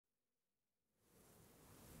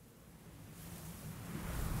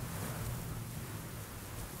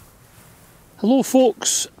Hello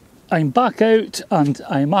folks, I'm back out and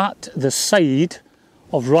I'm at the side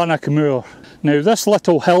of Rannoch Moor. Now this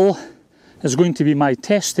little hill is going to be my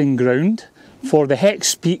testing ground for the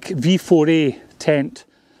Hexpeak V4a tent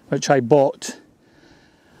which I bought.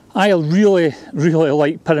 I really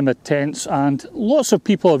like pyramid tents, and lots of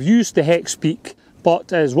people have used the Hexpeak,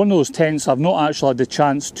 but it's one of those tents I've not actually had the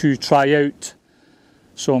chance to try out.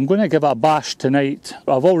 So I'm going to give it a bash tonight.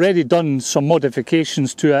 I've already done some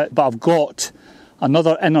modifications to it, but I've got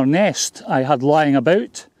another inner nest I had lying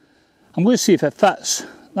about. I'm going to see if it fits.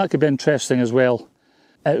 That could be interesting as well.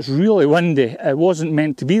 It's really windy. It wasn't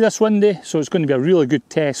meant to be this windy, so it's going to be a really good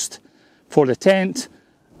test for the tent.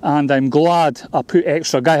 And I'm glad I put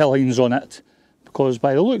extra guy lines on it, because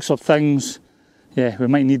by the looks of things, yeah, we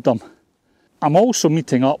might need them. I'm also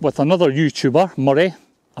meeting up with another YouTuber, Murray,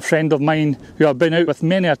 a friend of mine who I've been out with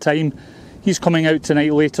many a time. He's coming out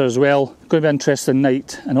tonight later as well. Going to be an interesting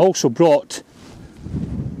night. And I also brought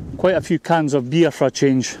quite a few cans of beer for a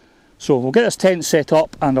change. So we'll get this tent set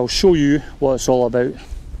up and I'll show you what it's all about.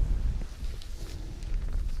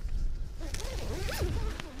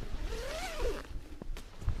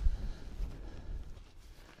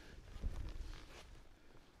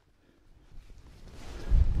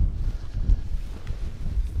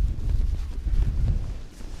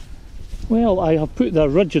 Well, I have put the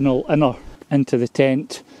original inner into the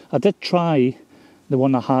tent. I did try the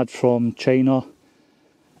one I had from China.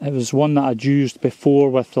 It was one that I'd used before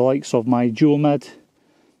with the likes of my Geomid.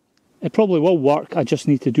 It probably will work, I just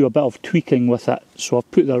need to do a bit of tweaking with it, so I've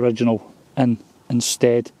put the original in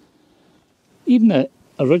instead. Even the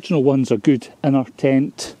original one's a good inner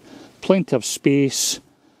tent, plenty of space.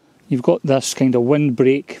 You've got this kind of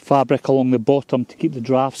windbreak fabric along the bottom to keep the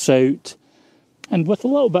drafts out. And with a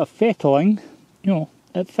little bit of fettling, you know,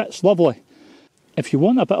 it fits lovely. If you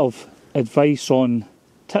want a bit of advice on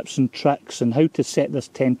tips and tricks and how to set this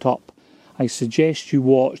tent up, I suggest you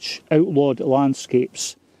watch Outlawed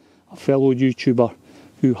Landscapes, a fellow YouTuber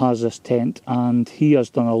who has this tent, and he has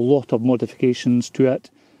done a lot of modifications to it,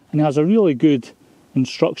 and he has a really good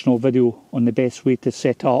instructional video on the best way to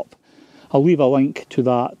set it up. I'll leave a link to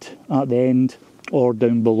that at the end or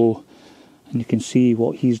down below, and you can see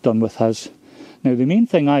what he's done with his. Now the main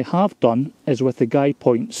thing I have done is with the guy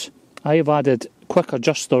points. I have added quick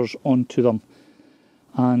adjusters onto them,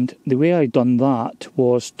 and the way I done that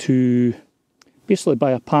was to basically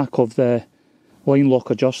buy a pack of the line lock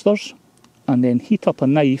adjusters and then heat up a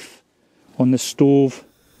knife on the stove,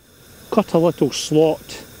 cut a little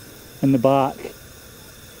slot in the back,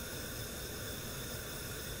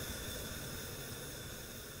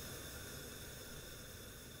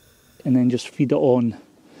 and then just feed it on.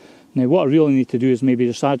 Now what I really need to do is maybe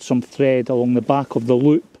just add some thread along the back of the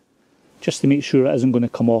loop just to make sure it isn't going to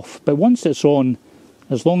come off. But once it's on,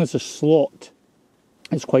 as long as the slot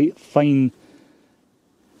is quite fine,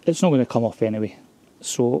 it's not going to come off anyway.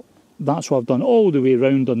 So that's what I've done all the way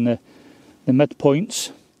around on the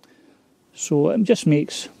midpoints. So it just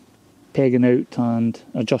makes pegging out and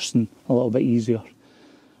adjusting a little bit easier.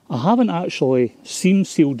 I haven't actually seam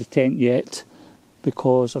sealed the tent yet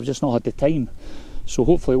because I've just not had the time. So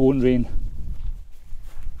hopefully it won't rain.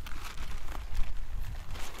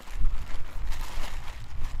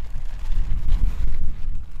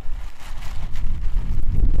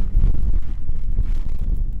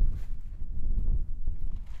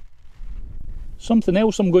 Something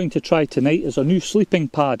else I'm going to try tonight is a new sleeping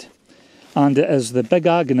pad, and it is the Big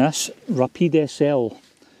Agnes Rapide SL,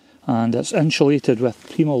 and it's insulated with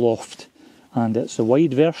Primaloft, and it's a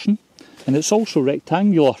wide version and it's also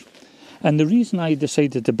rectangular. And the reason I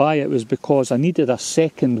decided to buy it was because I needed a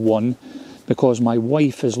second one, because my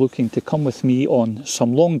wife is looking to come with me on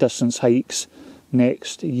some long distance hikes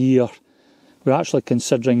next year. We're actually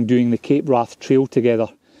considering doing the Cape Wrath Trail together,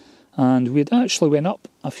 and we'd actually went up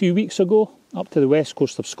a few weeks ago up to the west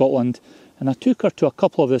coast of Scotland, and I took her to a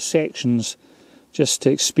couple of the sections just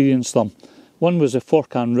to experience them. One was the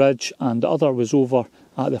Forcan Ridge and the other was over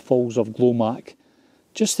at the Falls of Glomac,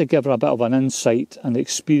 just to give her a bit of an insight and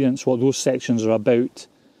experience what those sections are about,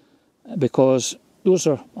 because those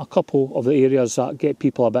are a couple of the areas that get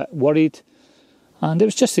people a bit worried, and it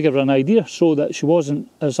was just to give her an idea so that she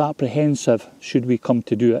wasn't as apprehensive should we come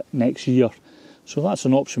to do it next year. So that's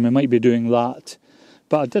an option, we might be doing that.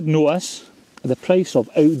 But I did notice the price of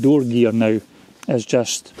outdoor gear now is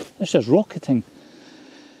just rocketing,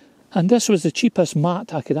 and this was the cheapest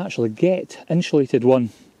mat I could actually get, insulated one,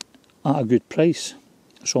 at a good price.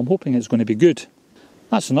 So I'm hoping it's going to be good.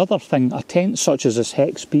 That's another thing, a tent such as this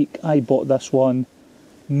Hexpeak, I bought this one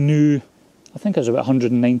new, I think it was about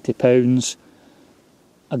 £190.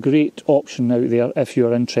 a great option out there if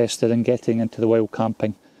you're interested in getting into the wild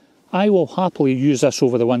camping. I will happily use this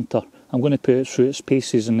over the winter. I'm going to put it through its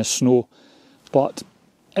paces in the snow, but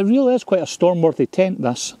it really is quite a storm-worthy tent,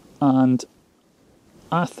 this, and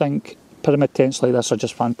I think pyramid tents like this are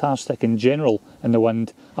just fantastic in general in the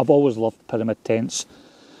wind. I've always loved pyramid tents.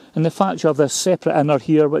 And the fact you have this separate inner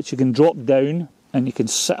here which you can drop down and you can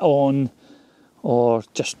sit on or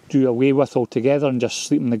just do away with altogether and just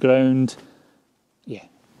sleep on the ground. Yeah,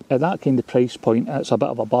 at that kind of price point, it's a bit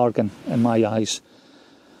of a bargain in my eyes.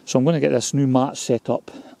 So I'm going to get this new mat set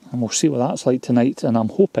up and we'll see what that's like tonight, and I'm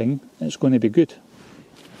hoping it's going to be good.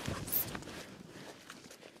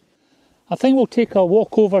 I think we'll take a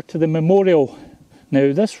walk over to the memorial.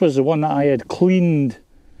 Now this was the one that I had cleaned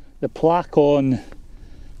the plaque on a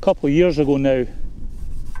couple of years ago now.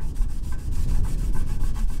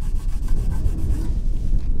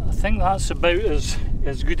 I think that's about as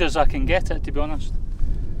good as I can get it, to be honest.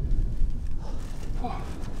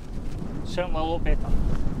 Certainly a lot better.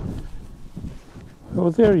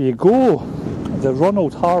 Well, there you go, the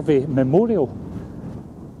Ronald Harvey Memorial.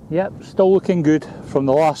 Yep, still looking good from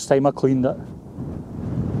the last time I cleaned it.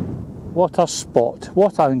 What a spot,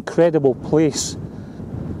 what an incredible place.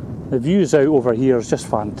 The views out over here is just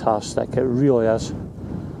fantastic, it really is.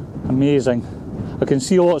 Amazing. I can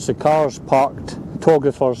see lots of cars parked,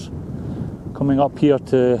 photographers coming up here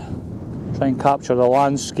to try and capture the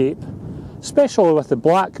landscape, especially with the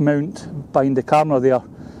black mount behind the camera there.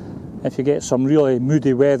 If you get some really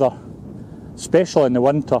moody weather, especially in the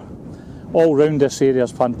winter, all round this area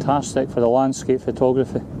is fantastic for the landscape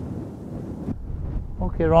photography.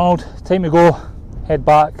 Okay Ronald, time to go, head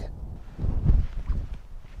back.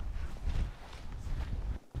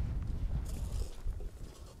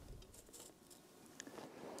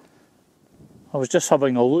 I was just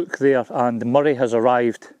having a look there and Murray has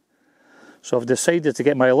arrived. So I've decided to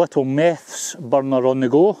get my little meths burner on the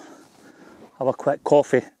go, have a quick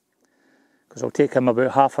coffee, because it'll take him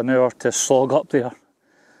about half an hour to slog up there.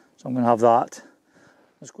 So I'm going to have that.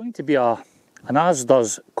 It's going to be an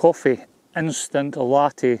Asda's coffee instant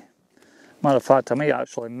latte. Matter of fact, I might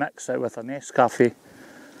actually mix it with an Nescafe.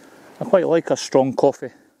 I quite like a strong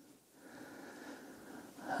coffee.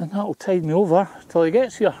 And that'll tide me over till he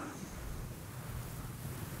gets here.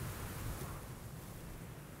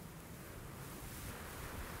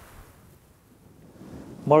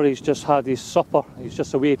 Murray's just had his supper. He's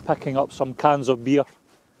just away picking up some cans of beer.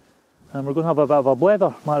 And we're going to have a bit of a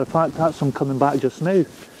blether. Matter of fact, that's him coming back just now.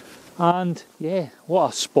 And yeah,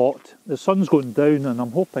 what a spot. The sun's going down and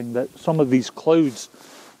I'm hoping that some of these clouds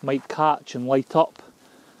might catch and light up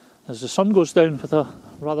as the sun goes down with a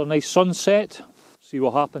rather nice sunset. See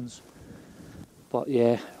what happens. But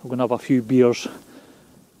yeah, we're going to have a few beers.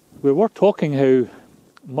 We were talking how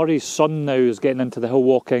Murray's son now is getting into the hill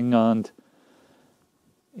walking, and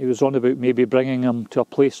he was on about maybe bringing him to a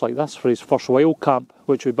place like this for his first wild camp,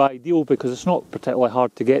 which would be ideal because it's not particularly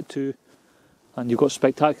hard to get to and you've got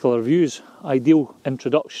spectacular views. Ideal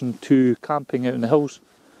introduction to camping out in the hills.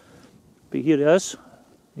 But here he is.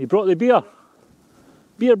 He brought the beer.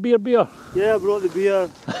 Beer. Yeah, I brought the beer.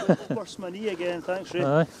 Burst my knee again, thanks Ray.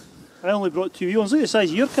 Aye. I only brought 2 ones. Look at the size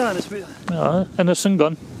of your can. It's innocent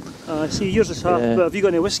gun. I see yours is half, but have you got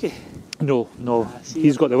any whiskey? No.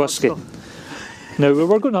 He's got the whiskey. Now we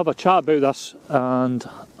were going to have a chat about this, and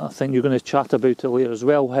I think you're going to chat about it later as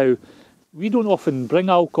well, how we don't often bring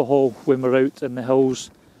alcohol when we're out in the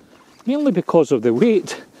hills, mainly because of the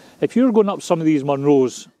weight. If you're going up some of these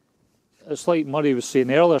Munros, it's like Murray was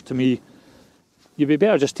saying earlier to me, you'd be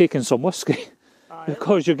better just taking some whiskey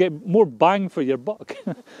because you get more bang for your buck.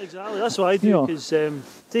 Exactly, that's what I do, because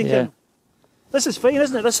this is fine,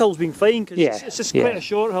 isn't it? This hill's been fine because it's just quite a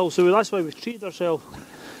short hill, so that's why we've treated ourselves.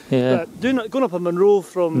 Yeah. But going up a Munro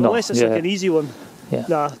from, unless it's like an easy one,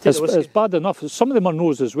 it's bad enough. Some of the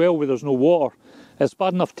Munros as well where there's no water, it's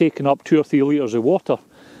bad enough taking up 2 or 3 litres of water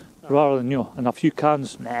rather than, and a few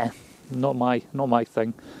cans. Nah, not my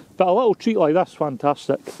thing. But a little treat like this,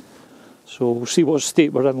 fantastic. So we'll see what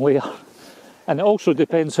state we're in later. And it also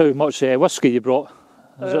depends how much whiskey you brought.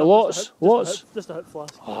 Is it lots? Just a hip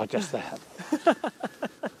flask. Oh, just a hip.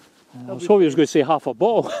 I was hoping he was going to say half a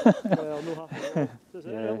bottle. Well, no half a bottle. I'm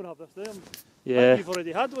going to have this there. Yeah. You've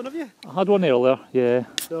already had one, have you? I had one earlier, yeah.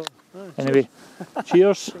 So, anyway,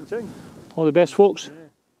 cheers. Ching, ching. All the best, folks.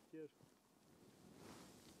 Yeah.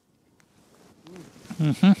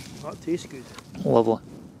 Cheers. That tastes good. Lovely.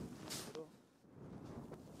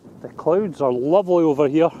 The clouds are lovely over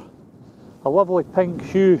here. A lovely pink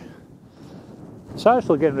hue. It's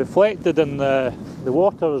actually getting reflected in the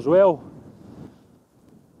water as well.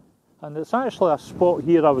 And it's actually a spot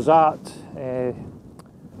here I was at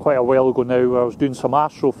quite a while ago now where I was doing some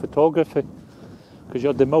astrophotography, because you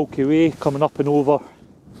had the Milky Way coming up and over.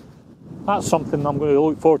 That's something I'm going to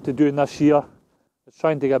look forward to doing this year. It's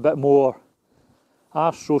trying to get a bit more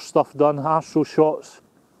astro stuff done, astro shots.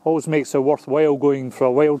 Always makes it worthwhile going for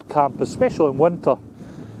a wild camp, especially in winter,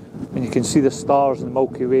 when you can see the stars in the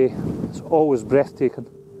Milky Way. It's always breathtaking.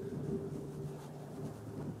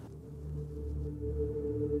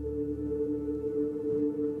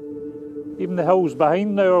 Even the hills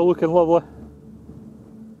behind now are looking lovely.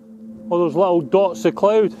 All those little dots of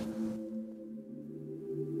cloud.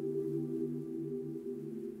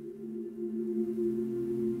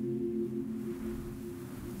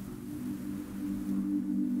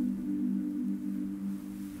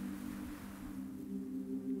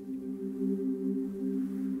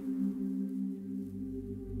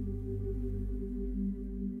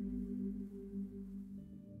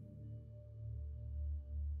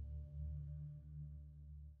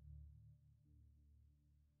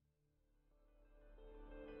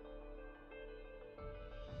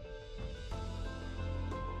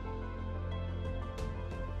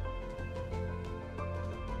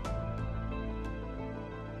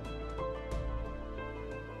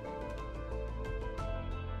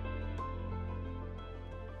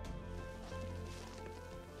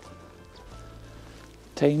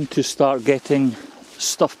 Time to start getting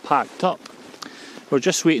stuff packed up. We're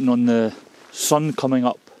just waiting on the sun coming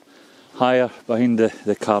up higher behind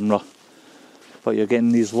the camera. But you're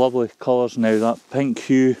getting these lovely colours now, that pink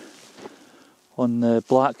hue on the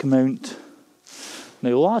black mount.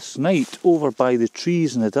 Now last night, over by the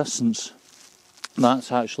trees in the distance,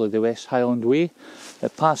 that's actually the West Highland Way.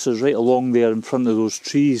 It passes right along there in front of those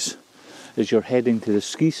trees as you're heading to the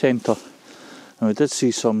ski centre. And we did see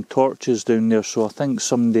some torches down there, so I think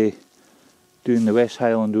somebody doing the West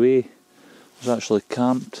Highland Way was actually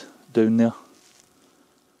camped down there.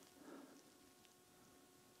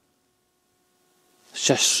 It's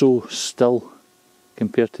just so still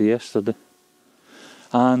compared to yesterday.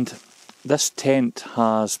 And this tent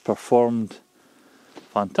has performed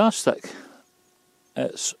fantastic.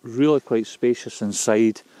 It's really quite spacious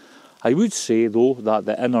inside. I would say though that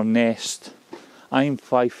the inner nest, I'm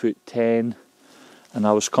 5'10", and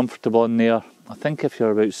I was comfortable in there. I think if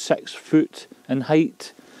you're about 6 foot in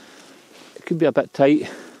height, it could be a bit tight.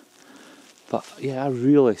 But yeah, I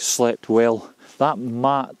really slept well. That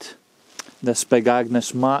mat, this Big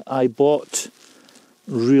Agnes mat I bought,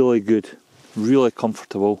 really good, really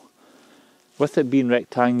comfortable. With it being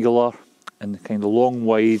rectangular and kind of long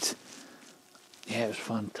wide, yeah, it was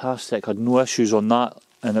fantastic. I had no issues on that,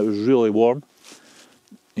 and it was really warm.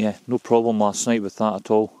 Yeah, no problem last night with that at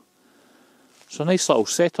all. So a nice little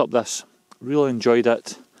setup this, really enjoyed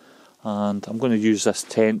it, and I'm going to use this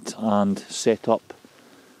tent and set up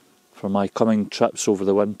for my coming trips over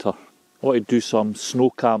the winter. I want to do some snow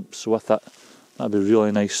camps with it, that'd be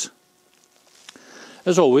really nice.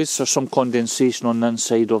 As always, there's some condensation on the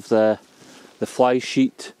inside of the fly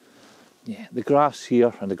sheet. Yeah, the grass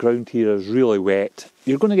here and the ground here is really wet.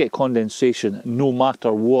 You're going to get condensation no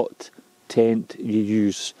matter what tent you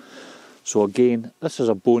use. So again, this is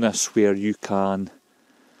a bonus where you can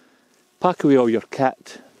pack away all your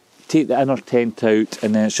kit, take the inner tent out,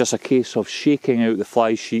 and then it's just a case of shaking out the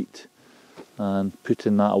fly sheet and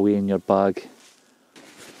putting that away in your bag.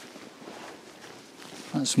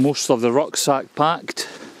 That's most of the rucksack packed.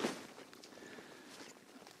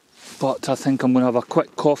 But I think I'm going to have a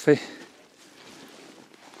quick coffee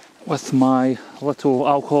with my little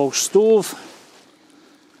alcohol stove,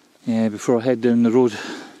 yeah, before I head down the road.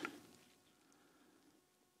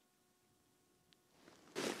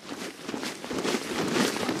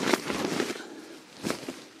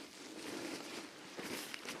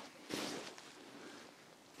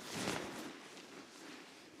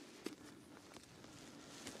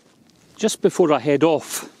 Just before I head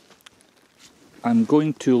off, I'm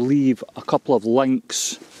going to leave a couple of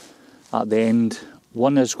links at the end.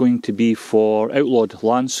 One is going to be for Outlawed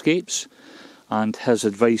Landscapes and his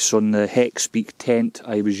advice on the Hexpeak tent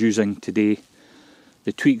I was using today,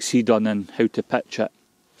 the tweaks he done and how to pitch it.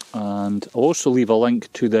 And I'll also leave a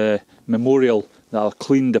link to the memorial that I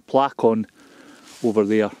cleaned the plaque on over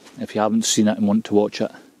there if you haven't seen it and want to watch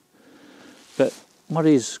it. But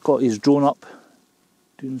Murray's got his drone up,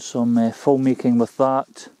 doing some filmmaking with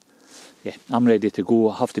that. Yeah, I'm ready to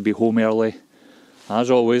go. I have to be home early,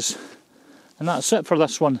 as always. And that's it for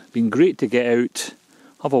this one. Been great to get out,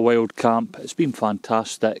 have a wild camp. It's been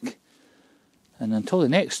fantastic. And until the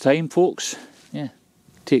next time, folks, yeah,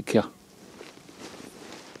 take care.